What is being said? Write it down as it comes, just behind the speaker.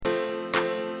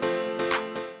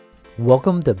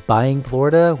Welcome to Buying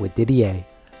Florida with Didier.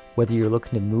 Whether you're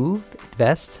looking to move,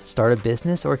 invest, start a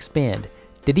business, or expand,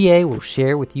 Didier will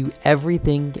share with you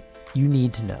everything you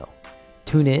need to know.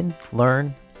 Tune in,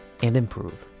 learn, and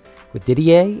improve with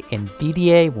Didier and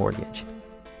DDA Mortgage.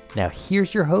 Now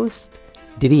here's your host,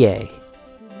 Didier.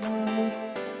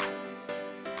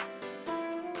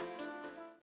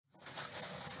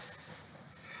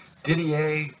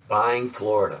 Didier Buying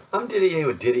Florida. I'm Didier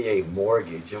with Didier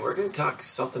Mortgage, and we're going to talk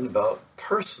something about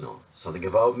personal, something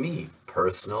about me,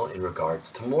 personal in regards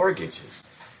to mortgages.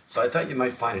 So I thought you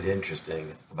might find it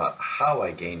interesting about how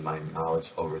I gained my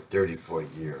knowledge over 34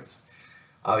 years.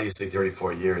 Obviously,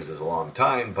 34 years is a long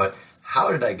time, but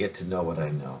how did I get to know what I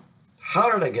know?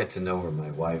 How did I get to know where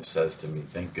my wife says to me,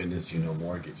 thank goodness you know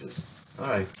mortgages? All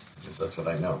right, I guess that's what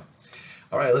I know.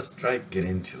 All right, let's try to get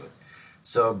into it.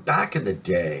 So back in the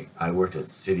day, I worked at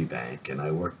Citibank and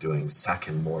I worked doing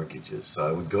second mortgages. So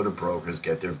I would go to brokers,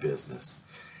 get their business.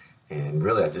 And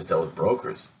really, I just dealt with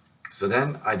brokers. So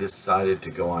then I decided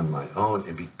to go on my own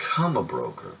and become a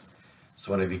broker.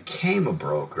 So when I became a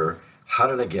broker, how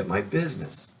did I get my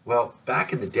business? Well,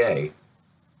 back in the day,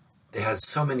 they had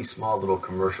so many small little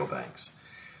commercial banks.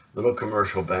 Little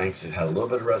commercial banks that had a little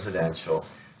bit of residential,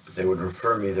 but they would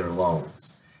refer me their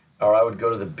loans. Or I would go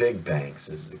to the big banks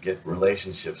to get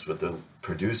relationships with the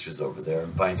producers over there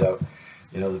and find out,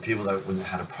 the people that when they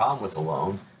had a problem with a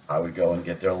loan, I would go and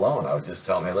get their loan. I would just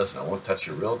tell them, hey, listen, I won't touch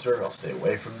your realtor. I'll stay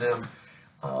away from them.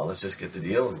 Let's just get the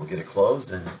deal and we'll get it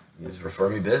closed and you just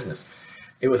refer me business.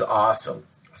 It was awesome.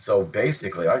 So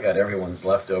basically, I got everyone's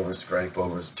leftovers,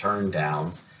 scrape-overs, turn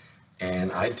downs,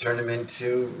 and I turned them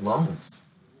into loans,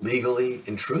 legally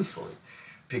and truthfully.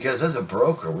 Because as a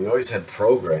broker, we always had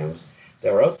programs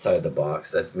that were outside the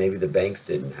box that maybe the banks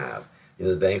didn't have.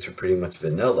 The banks were pretty much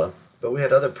vanilla, but we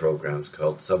had other programs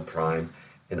called subprime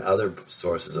and other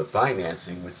sources of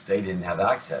financing which they didn't have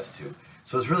access to.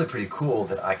 So it was really pretty cool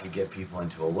that I could get people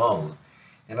into a loan.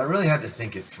 And I really had to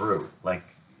think it through. When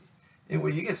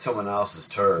you get someone else's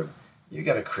turd, you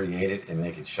got to create it and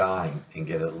make it shine and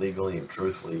get it legally and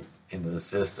truthfully into the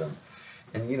system.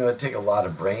 And, it take a lot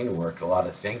of brain work, a lot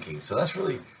of thinking. So that's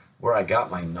really where I got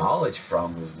my knowledge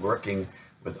from, was working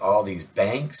with all these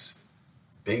banks,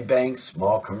 big banks,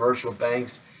 small commercial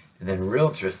banks, and then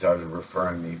realtors started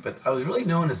referring me. But I was really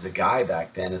known as the guy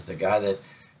back then, as the guy that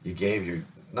you gave your,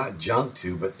 not junk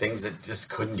to, but things that just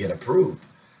couldn't get approved.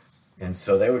 And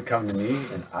so they would come to me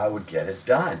and I would get it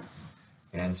done.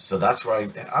 And so that's where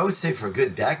I would say for a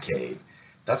good decade,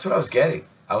 that's what I was getting.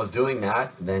 I was doing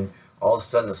that, and then all of a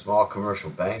sudden the small commercial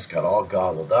banks got all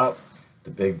gobbled up. The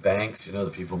big banks,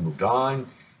 the people moved on.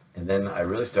 And then I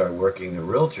really started working the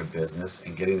realtor business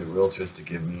and getting the realtors to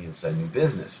give me and send me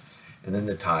business. And then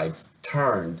the tides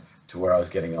turned to where I was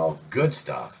getting all good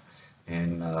stuff.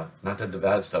 And not that the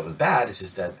bad stuff was bad, it's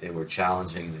just that they were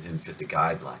challenging and they didn't fit the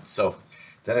guidelines. So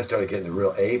then I started getting the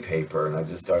real A paper and I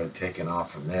just started taking off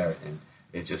from there and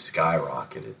it just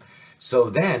skyrocketed.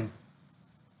 So then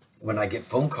when I get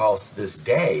phone calls to this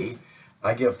day,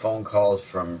 I get phone calls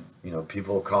from,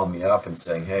 people call me up and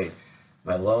saying, hey,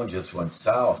 my loan just went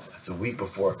south. It's a week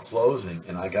before closing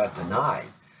and I got denied.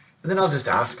 And then I'll just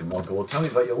ask them, I'll go, well, tell me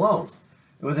about your loan.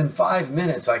 And within 5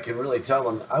 minutes, I can really tell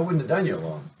them, I wouldn't have done your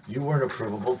loan. You weren't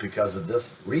approvable because of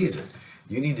this reason.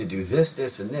 You need to do this,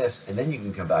 this, and this, and then you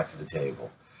can come back to the table.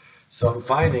 So I'm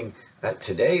finding at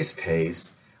today's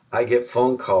pace, I get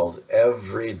phone calls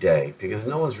every day because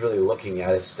no one's really looking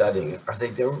at it, studying it, or they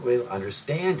don't really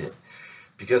understand it.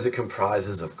 Because it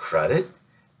comprises of credit,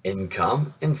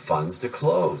 income, and funds to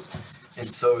close. And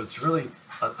so it's really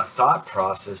a thought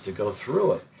process to go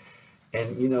through it.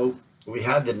 And, we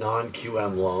had the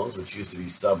non-QM loans, which used to be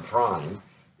subprime,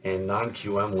 and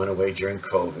non-QM went away during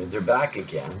COVID. They're back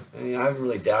again. And, I haven't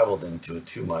really dabbled into it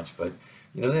too much, but,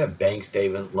 they have bank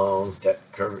statement loans, debt,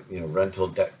 rental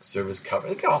debt service cover.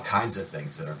 They got all kinds of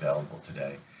things that are available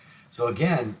today. So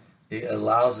again, it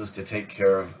allows us to take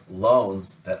care of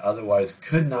loans that otherwise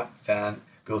could not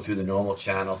go through the normal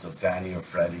channels of Fannie or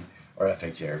Freddie or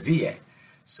FHA or VA.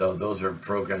 So those are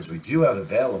programs we do have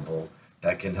available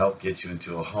that can help get you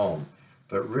into a home.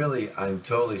 But really, I'm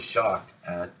totally shocked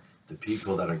at the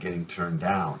people that are getting turned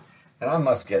down. And I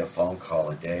must get a phone call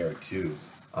a day or two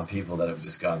on people that have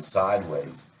just gone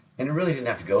sideways. And it really didn't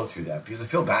have to go through that because I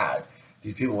feel bad.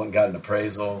 These people went and got an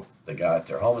appraisal. They got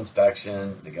their home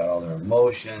inspection, they got all their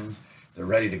emotions, they're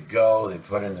ready to go, they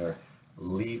put in their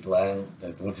lead land,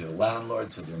 they went to the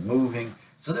landlord, said they're moving,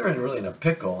 so they're really in a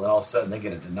pickle, and all of a sudden they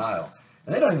get a denial.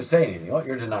 And they don't even say anything, oh,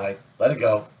 you're denied, let it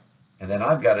go. And then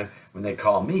I've got to, when they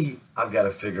call me, I've got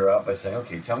to figure out by saying,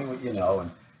 okay, tell me what you know,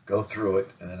 and go through it,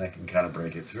 and then I can kind of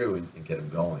break it through and get them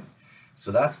going.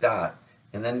 So that's that.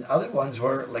 And then other ones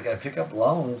were like I pick up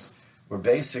loans where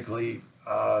basically,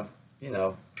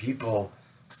 people,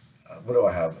 what do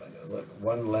I have?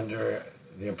 One lender,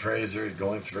 the appraiser is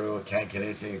going through, can't get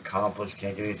anything accomplished,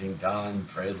 can't get anything done,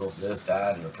 appraisals this,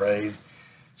 that, and appraised.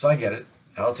 So I get it.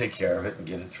 I'll take care of it and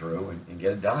get it through and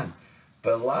get it done.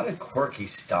 But a lot of quirky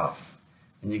stuff.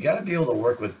 And you got to be able to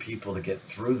work with people to get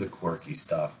through the quirky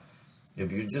stuff.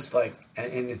 If you're just like,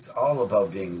 and it's all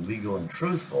about being legal and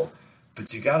truthful,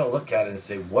 but you got to look at it and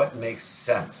say, what makes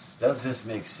sense? Does this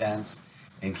make sense?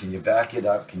 And can you back it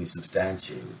up? Can you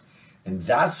substantiate it? And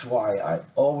that's why I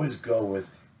always go with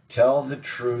tell the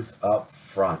truth up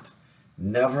front.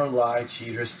 Never lie,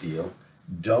 cheat, or steal.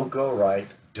 Don't go right.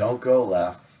 Don't go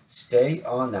left. Stay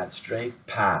on that straight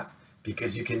path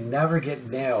because you can never get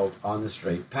nailed on the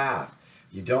straight path.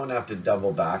 You don't have to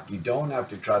double back. You don't have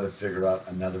to try to figure out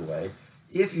another way.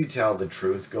 If you tell the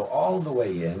truth, go all the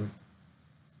way in,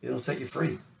 it'll set you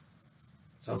free.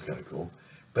 Sounds kind of cool.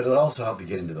 But it'll also help you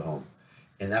get into the home.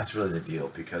 And that's really the deal,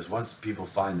 because once people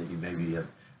find that you maybe have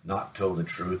not told the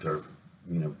truth or,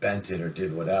 bent it or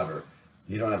did whatever,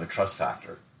 you don't have a trust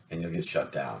factor and you'll get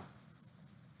shut down.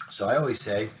 So I always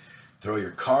say, throw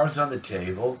your cards on the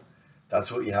table.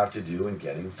 That's what you have to do in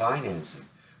getting financing.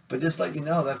 But just let you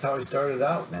know, that's how I started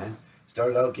out, man.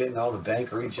 Started out getting all the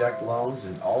bank reject loans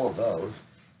and all of those.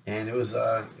 And it was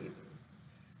a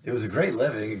great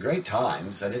living, great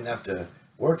times. I didn't have to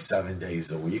work 7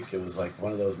 days a week. It was like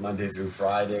one of those Monday through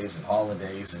Fridays and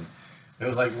holidays. And it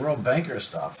was like real banker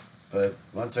stuff. But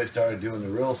once I started doing the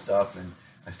real stuff and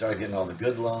I started getting all the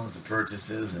good loans, the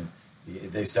purchases, and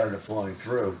they started flowing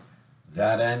through,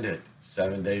 that ended.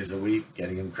 7 days a week,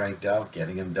 getting them cranked out,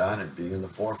 getting them done, and being in the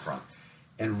forefront.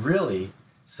 And really,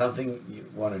 something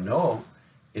you want to know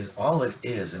is all it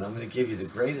is. And I'm going to give you the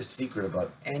greatest secret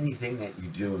about anything that you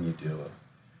do when you do it.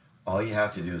 All you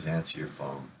have to do is answer your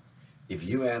phone. If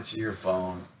you answer your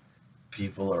phone,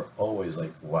 people are always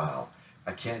like, wow.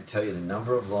 I can't tell you the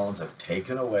number of loans I've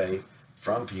taken away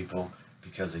from people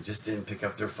because they just didn't pick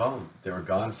up their phone. They were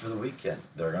gone for the weekend.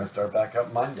 They're going to start back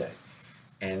up Monday.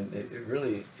 And it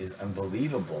really is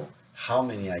unbelievable how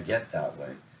many I get that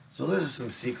way. So those are some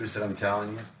secrets that I'm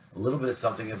telling you. A little bit of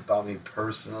something about me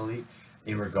personally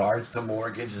in regards to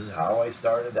mortgages, how I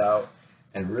started out.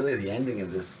 And really the ending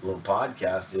of this little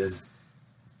podcast is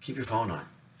keep your phone on.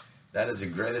 That is the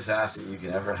greatest asset you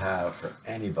can ever have for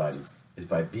anybody, is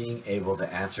by being able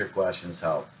to answer questions.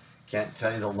 How can't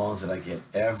tell you the loans that I get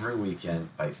every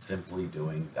weekend by simply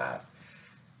doing that.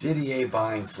 Didier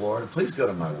Buying Florida. Please go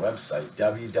to my website,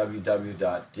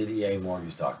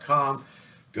 www.didiermortgage.com.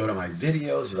 Go to my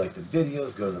videos. You like the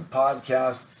videos, go to the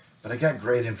podcast. But I got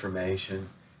great information.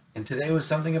 And today was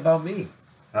something about me.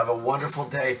 Have a wonderful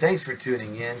day. Thanks for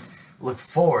tuning in. Look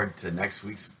forward to next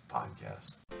week's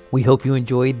podcast. We hope you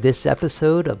enjoyed this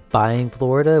episode of Buying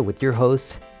Florida with your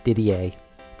host, Didier.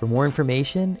 For more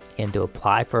information and to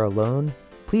apply for a loan,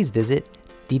 please visit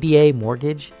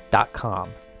ddamortgage.com.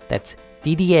 That's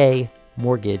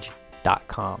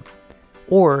ddamortgage.com.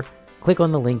 Or click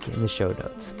on the link in the show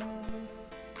notes.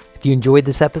 If you enjoyed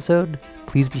this episode,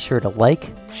 please be sure to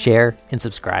like, share, and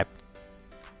subscribe.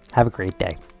 Have a great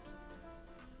day.